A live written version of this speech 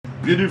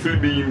beautiful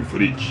being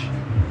fridge.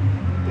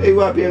 Hey,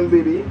 what happened,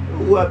 baby?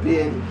 What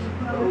happened?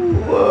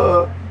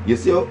 Oh, you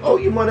see how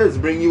your mothers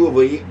bring you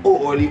over here?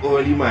 Oh,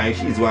 early man,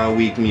 she's one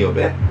wake me up,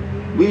 eh?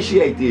 Where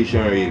she at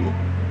station, really?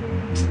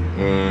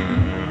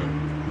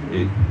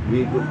 Hey,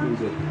 wake up,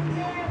 wake up.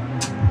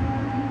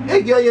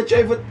 Hey, girl, you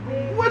trying for...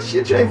 What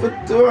she trying for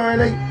turn,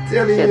 I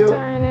telling you? She's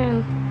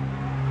turning.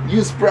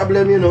 Use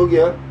problem, you know,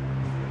 girl.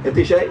 You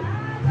think shy?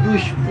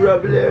 Use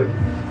problem.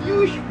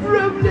 Use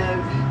problem.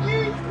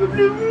 Use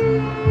problem.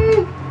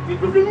 Use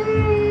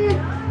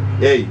problem.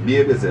 Hey,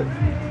 behave yourself.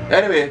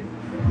 Anyway,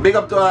 big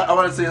up to I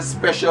want to say a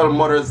special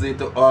Mother's Day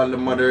to all the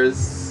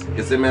mothers.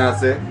 You see me I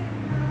say?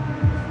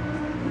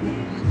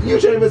 You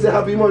trying to say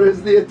Happy Mother's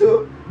Day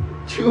too?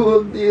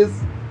 True this.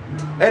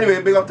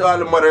 Anyway, big up to all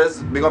the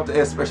mothers. Big up to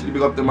especially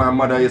big up to my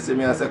mother. You see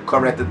me I say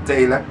Coretta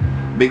Taylor.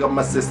 Big up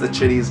my sister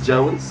Chinese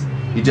Jones.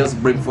 You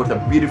just bring forth a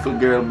beautiful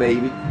girl,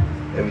 baby.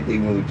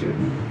 Everything with you.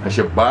 And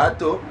she bad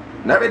too.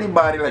 Not really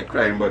body like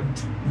crying, but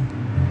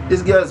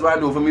this girl's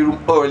want to do for me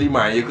room early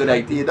man. You could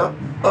like you know?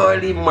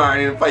 Early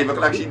morning, 5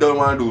 o'clock, she don't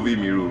want to do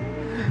for me room.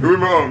 With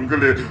my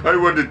uncle, I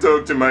want to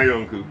talk to my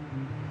uncle.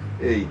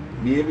 Hey,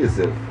 behave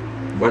yourself.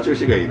 Watch what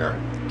she got in her.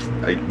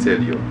 I tell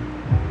you.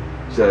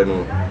 Shall I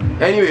know?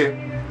 Anyway,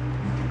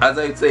 as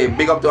I say,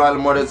 big up to all the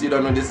mothers. You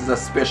don't know this is a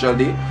special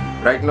day.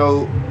 Right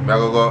now,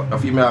 a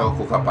female I go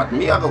cook a pot.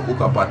 Me I go cook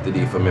a pot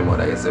today for my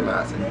mother. You see me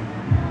I say.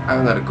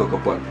 I'm gonna cook a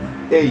pot.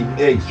 Hey,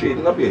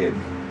 straighten up your head.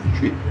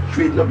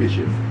 Straighten up your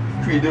shit.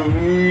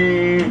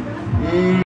 Straighten.